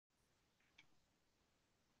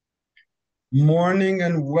Morning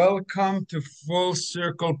and welcome to Full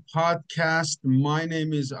Circle Podcast. My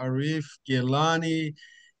name is Arif Gilany.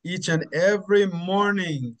 Each and every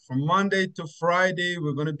morning from Monday to Friday,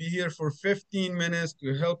 we're going to be here for 15 minutes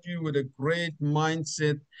to help you with a great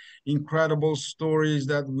mindset, incredible stories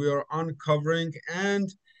that we are uncovering,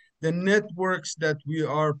 and the networks that we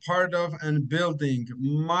are part of and building.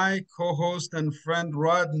 My co-host and friend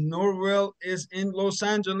Rod Norwell is in Los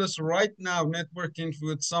Angeles right now, networking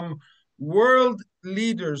with some world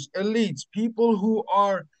leaders, elites, people who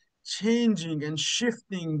are changing and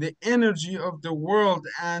shifting the energy of the world.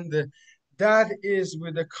 And that is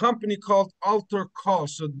with a company called Alter Call.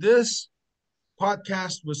 So this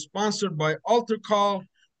podcast was sponsored by Alter Call,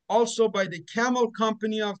 also by the Camel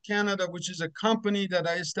Company of Canada, which is a company that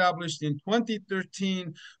I established in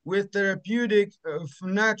 2013 with therapeutic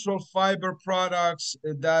natural fiber products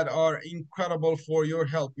that are incredible for your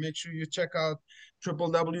health. Make sure you check out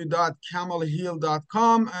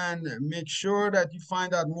www.camelheal.com and make sure that you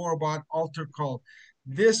find out more about Alter Call.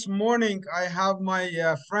 This morning, I have my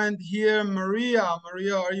friend here, Maria.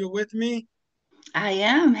 Maria, are you with me? I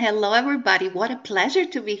am. Hello, everybody. What a pleasure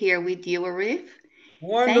to be here with you, Arif. Thank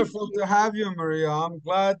Wonderful you. to have you, Maria. I'm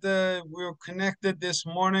glad we're connected this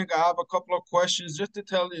morning. I have a couple of questions just to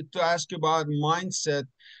ask you about mindset.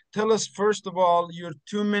 Tell us, first of all, your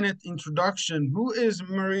 2-minute introduction. Who is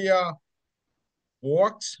Maria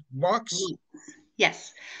Vox?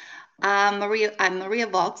 Yes, I'm Maria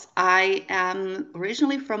Vox. I am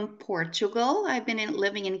originally from Portugal. I've been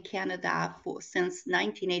living in Canada since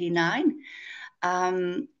 1989.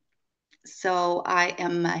 Um, so I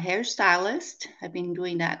am a hairstylist. I've been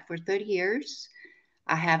doing that for 30 years.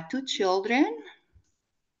 I have two children.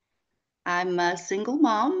 I'm a single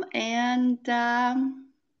mom, and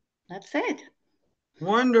that's it.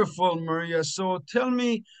 Wonderful, Maria. So tell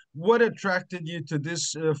me what attracted you to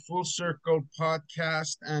this Full Circle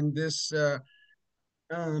podcast and this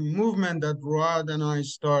movement that Rod and I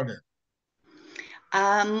started.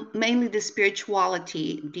 Mainly the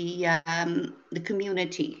spirituality, the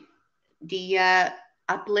community, the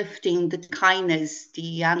uplifting, the kindness,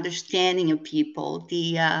 the understanding of people,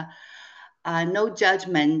 the no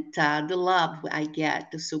judgment, the love I get,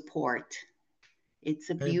 the support. It's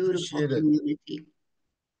a I beautiful appreciate it. community.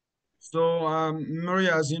 So,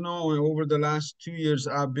 Maria, as you know, over the last 2 years,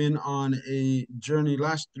 I've been on a journey,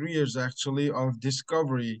 last 3 years actually, of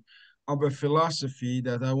discovery of a philosophy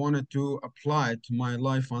that I wanted to apply to my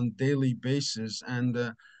life on daily basis. And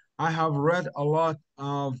I have read a lot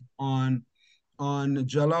of on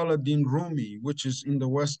Jalaluddin Rumi, which is in the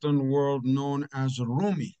Western world known as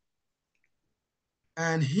Rumi.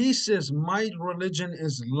 And he says, my religion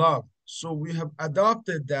is love. So we have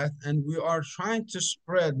adopted that and we are trying to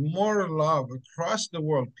spread more love across the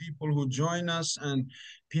world. People who join us and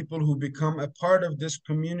people who become a part of this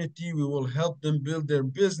community, we will help them build their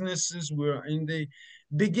businesses. We're in the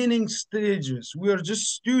beginning stages. We are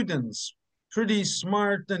just students, pretty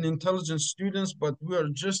smart and intelligent students, but we are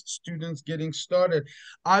just students getting started.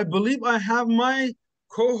 I believe I have my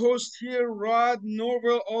co-host here, Rod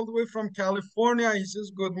Norville, all the way from California. He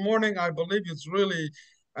says, good morning. I believe it's really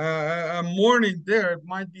a morning there. It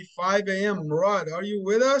might be 5 a.m. Rod, are you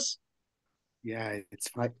with us? Yeah, it's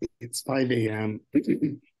 5 a.m.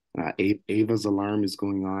 Ava's alarm is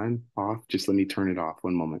going on off. Just let me turn it off.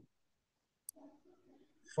 One moment.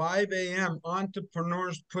 5 a.m.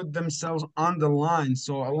 Entrepreneurs put themselves on the line.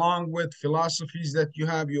 So, along with philosophies that you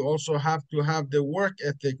also have to have the work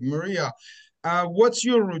ethic. Maria, what's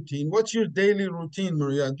your routine? What's your daily routine,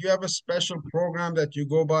 Maria? Do you have a special program that you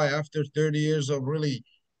go by after 30 years of really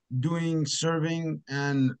doing serving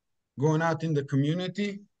and going out in the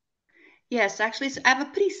community? Yes, actually, I have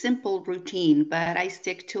a pretty simple routine, but I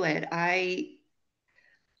stick to it. As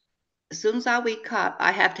soon as I wake up,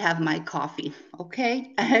 I have to have my coffee.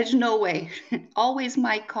 Okay, there's no way. Always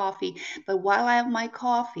my coffee. But while I have my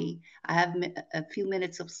coffee, I have a few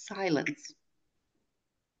minutes of silence.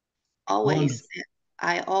 Always. Wonderful.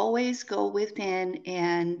 I always go within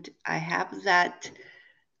and I have that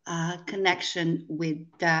connection with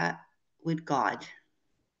God.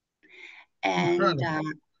 And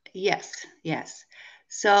Incredible. yes, yes.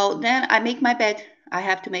 So then I make my bed. I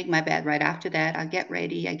have to make my bed right after that. I get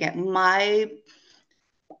ready. I get my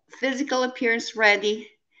physical appearance ready.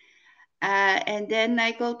 And then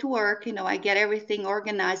I go to work. I get everything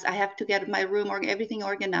organized. I have to get my room or everything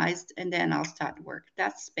organized, and then I'll start work.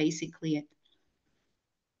 That's basically it.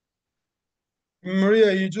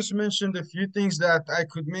 Maria, you just mentioned a few things that I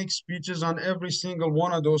could make speeches on every single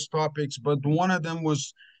one of those topics, but one of them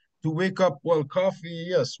was to wake up. Well, coffee,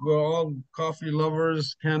 yes, we're all coffee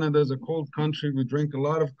lovers. Canada is a cold country. We drink a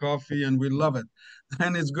lot of coffee and we love it.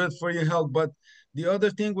 And it's good for your health. But the other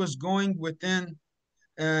thing was going within,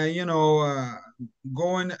 uh, you know, uh,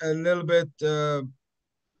 going a little bit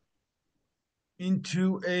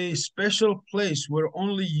into a special place where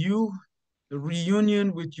only you, the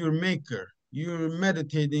reunion with your maker. You're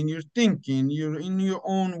meditating, you're thinking, you're in your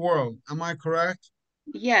own world. Am I correct?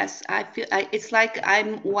 Yes, it's like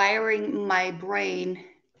I'm wiring my brain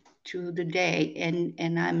to the day,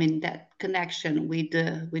 and I'm in that connection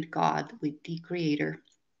with God, with the Creator.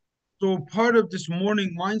 So part of this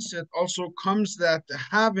morning mindset also comes that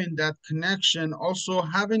having that connection, also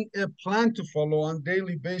having a plan to follow on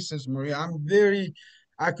daily basis, Maria. I'm very,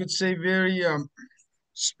 I could say very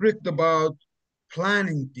strict about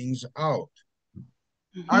planning things out.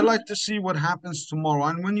 I Hmm. like to see what happens tomorrow.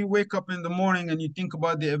 And when you wake up in the morning and you think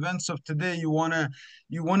about the events of today, you wanna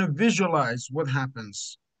visualize what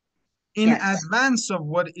happens in Yes. advance of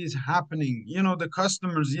what is happening. You know, the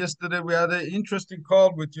customers. Yesterday we had an interesting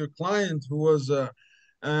call with your client who was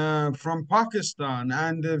from Pakistan,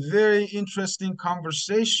 and a very interesting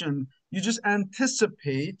conversation. You just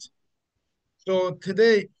anticipate. So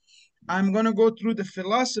today I'm going to go through the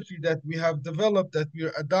philosophy that we have developed, that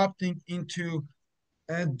we're adopting into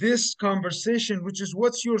this conversation, which is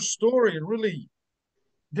what's your story, really.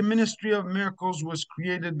 The Ministry of Miracles was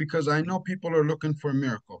created because I know people are looking for a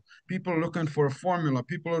miracle. People are looking for a formula.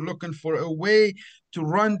 People are looking for a way to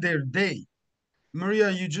run their day. Maria,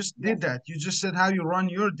 you just did Yes. that. You just said how you run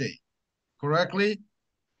your day, correctly?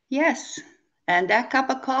 Yes. And that cup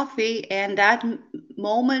of coffee and that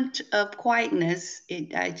moment of quietness,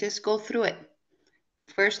 I just go through it.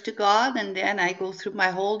 First to God, and then I go through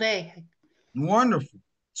my whole day. Wonderful.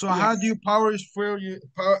 So how do Yes. you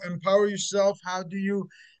empower yourself? How do you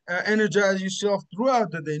energize yourself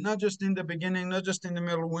throughout the day? Not just in the beginning, not just in the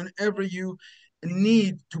middle. Whenever you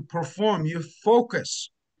need to perform, you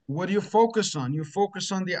focus. What do you focus on? You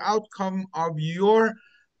focus on the outcome of your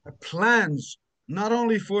plans, not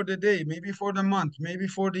only for the day, maybe for the month, maybe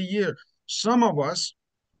for the year. Some of us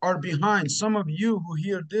are behind. Some of you who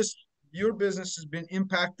hear this, your business has been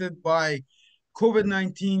impacted by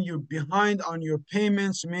COVID-19. You're behind on your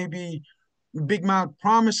payments, maybe big mouth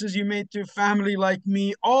promises you made to family like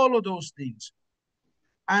me, all of those things.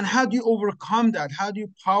 And how do you overcome that? How do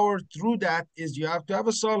you power through that? Is you have to have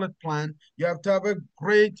a solid plan. You have to have a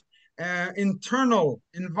great internal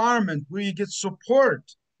environment where you get support.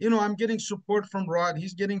 You know, I'm getting support from Rod.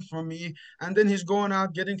 He's getting from me. And then he's going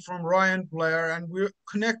out getting from Ryan Blair. And we're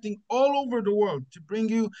connecting all over the world to bring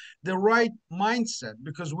you the right mindset.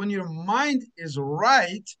 Because when your mind is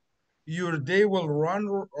right, your day will run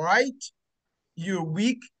right. Your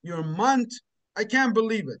week, your month. I can't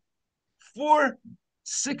believe it. 4,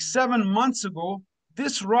 6, 7 months ago,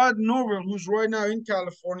 this Rod Norwell, who's right now in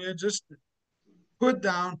California, just put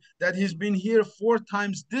down that he's been here 4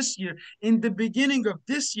 times this year. In the beginning of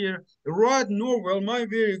this year, Rod Norwell, my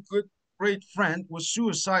very good great friend, was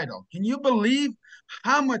suicidal. Can you believe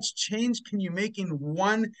how much change can you make in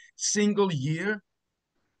one single year?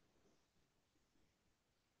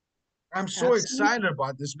 I'm so excited Absolutely.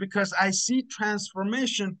 about this because I see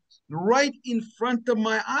transformation right in front of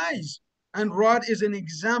my eyes. And Rod is an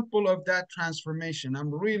example of that transformation.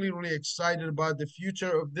 I'm really, really excited about the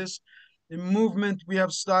future of this movement we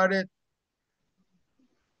have started.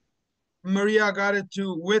 Maria got it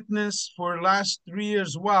to witness for the last 3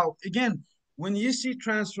 years. Wow. Again, when you see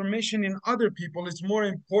transformation in other people, it's more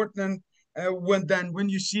important than when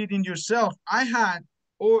you see it in yourself. I had,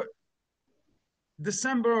 or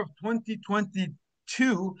December of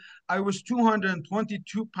 2022, I was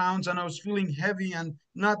 222 pounds and I was feeling heavy and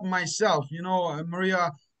not myself. You know,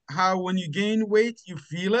 Maria, how when you gain weight, you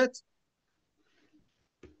feel it.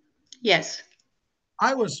 Yes.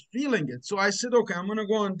 I was feeling it. So I said, okay, I'm going to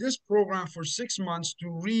go on this program for 6 months to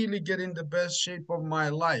really get in the best shape of my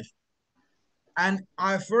life. And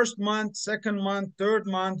I first month, second month, third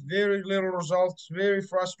month, very little results, very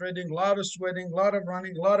frustrating, a lot of sweating, a lot of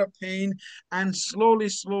running, a lot of pain, and slowly,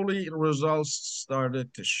 slowly results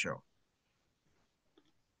started to show.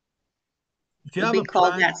 If you have We a call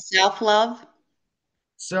plan, that self-love.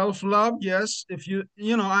 self-love, yes. If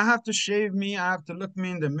I have to shave me, I have to look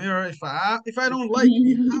me in the mirror. If I don't like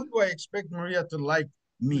me, how do I expect Maria to like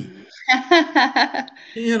me?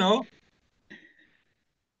 You know,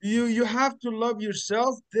 you have to love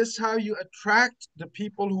yourself. This is how you attract the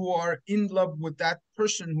people who are in love with that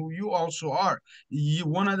person who you also are.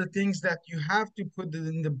 One of the things that you have to put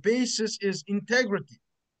in the basis is integrity.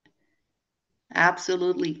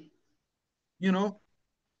 Absolutely. You know,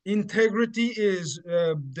 Integrity is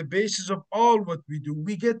the basis of all what we do.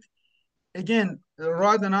 We get, again,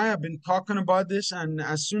 Rod and I have been talking about this, and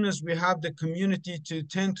as soon as we have the community to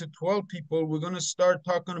 10 to 12 people, we're going to start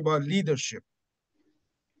talking about leadership.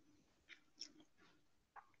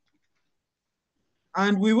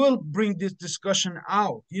 And we will bring this discussion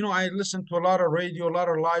out. You know, I listen to a lot of radio, a lot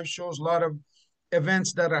of live shows, a lot of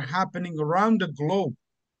events that are happening around the globe.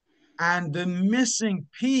 And the missing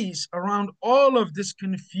piece around all of this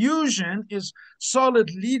confusion is solid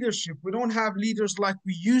leadership. We don't have leaders like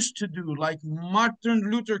we used to do, like Martin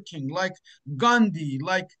Luther King, like Gandhi,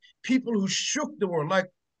 like people who shook the world, like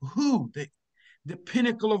who? The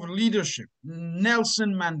pinnacle of leadership,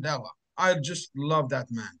 Nelson Mandela. I just love that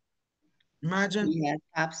man. Imagine.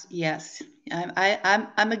 Yes, yes.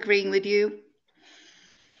 I'm agreeing with you.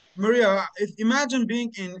 Maria, imagine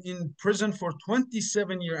being in prison for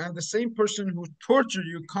 27 years and the same person who tortured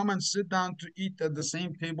you come and sit down to eat at the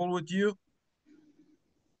same table with you.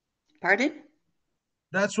 Pardon?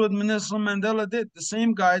 That's what Nelson Mandela did. The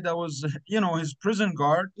same guy that was, his prison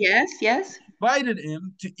guard, Yes, yes. invited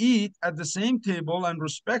him to eat at the same table and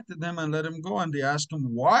respected him and let him go. And they asked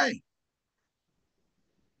him why.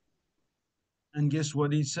 And guess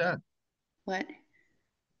what he said? What?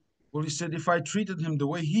 Well, he said, if I treated him the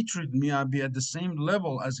way he treated me, I'd be at the same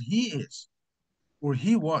level as he is or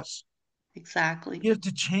he was. Exactly. You have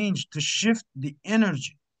to change, to shift the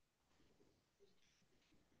energy.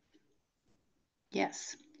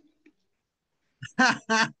 Yes.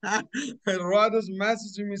 Rod is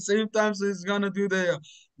messaging me same time, so he's gonna do the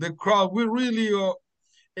crowd. We're really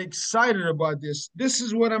excited about this. This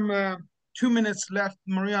is what I'm 2 minutes left.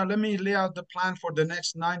 Maria, let me lay out the plan for the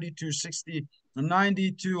next 90 to 60,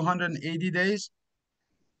 90 to 180 days.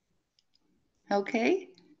 Okay.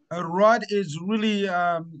 Rod is really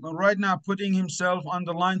right now putting himself on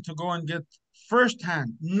the line to go and get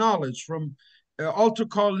firsthand knowledge from altar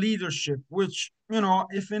call leadership, which,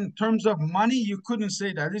 if in terms of money, you couldn't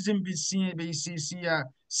say that. It's in CNBC,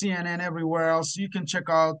 CNN, everywhere else. You can check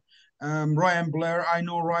out Ryan Blair. I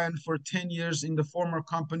know Ryan for 10 years in the former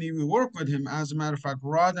company. We work with him, as a matter of fact,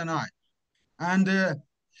 Rod and I. And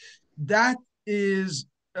that is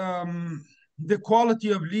the quality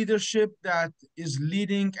of leadership that is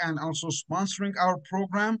leading and also sponsoring our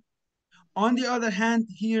program. On the other hand,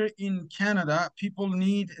 here in Canada, people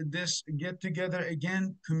need this get together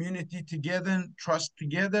again, community together, trust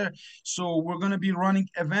together. So we're going to be running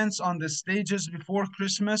events on the stages before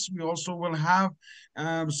Christmas. We also will have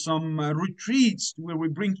some retreats where we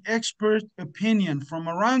bring expert opinion from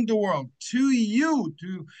around the world to you,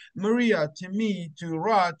 to Maria, to me, to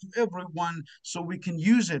Rod, to everyone, so we can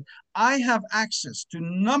use it. I have access to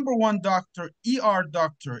number one doctor, ER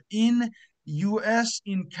doctor in US,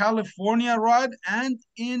 in California, Rod, and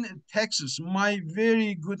in Texas. My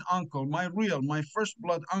very good uncle, my first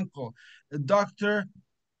blood uncle, Dr.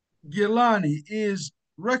 Gilany, is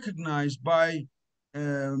recognized by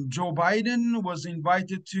Joe Biden, was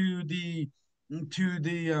invited to the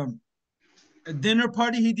a dinner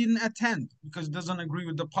party he didn't attend because it doesn't agree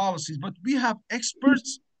with the policies. But we have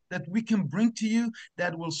experts that we can bring to you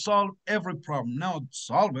that will solve every problem. Now,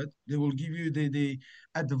 solve it. They will give you the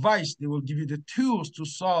advice. They will give you the tools to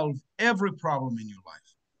solve every problem in your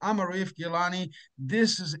life. I'm Arif Gilany.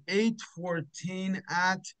 This is 8:14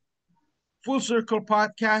 at Full Circle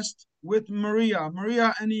Podcast with Maria.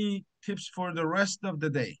 Maria, any tips for the rest of the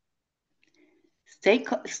day?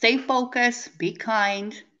 Stay focused, be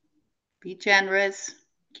kind, be generous,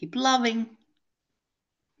 keep loving.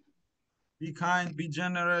 Be kind, be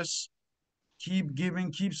generous, keep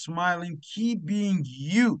giving, keep smiling, keep being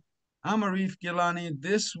you. I'm Arif Gilany.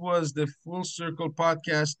 This was the Full Circle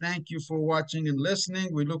Podcast. Thank you for watching and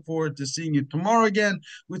listening. We look forward to seeing you tomorrow again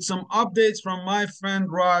with some updates from my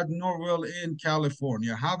friend Rod Norwell in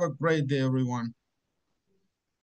California. Have a great day, everyone.